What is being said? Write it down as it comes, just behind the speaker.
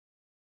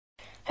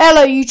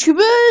Hello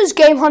YouTubers,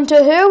 Game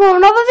Hunter here with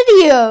another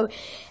video,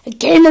 a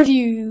game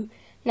review.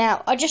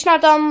 Now, I just now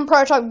done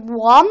prototype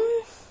 1,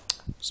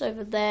 it's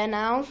over there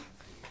now.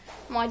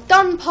 My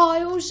done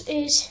piles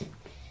is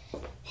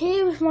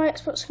here with my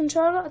Xbox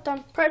controller. I've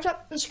done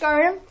prototype and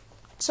Skyrim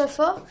so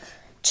far,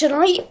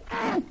 tonight.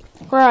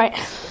 Right,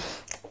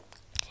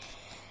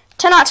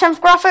 10 out of 10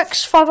 for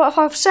graphics, 5 out of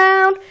 5 for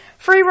sound,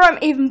 free roam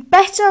even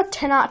better,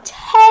 10 out of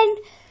 10.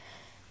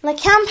 The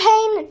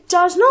campaign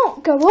does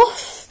not go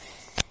off.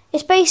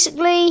 It's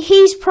basically,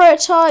 he's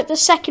prototype, the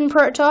second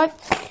prototype,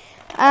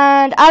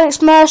 and Alex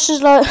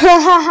Mercer's like, ha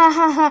ha ha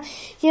ha ha,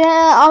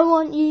 yeah, I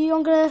want you,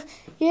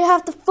 you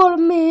have to follow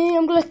me,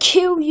 I'm gonna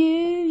kill you,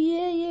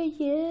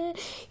 yeah,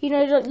 you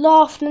know, like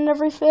laughing and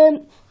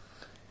everything.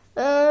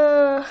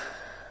 But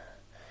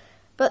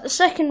the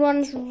second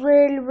one's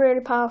really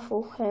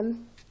powerful,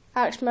 him.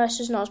 Alex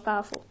Mercer's not as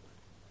powerful.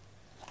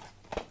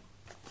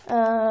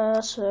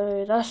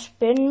 So that's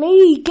been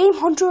me, Game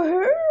Hunter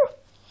here.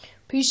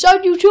 Peace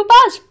out,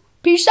 YouTubers.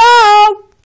 Peace out!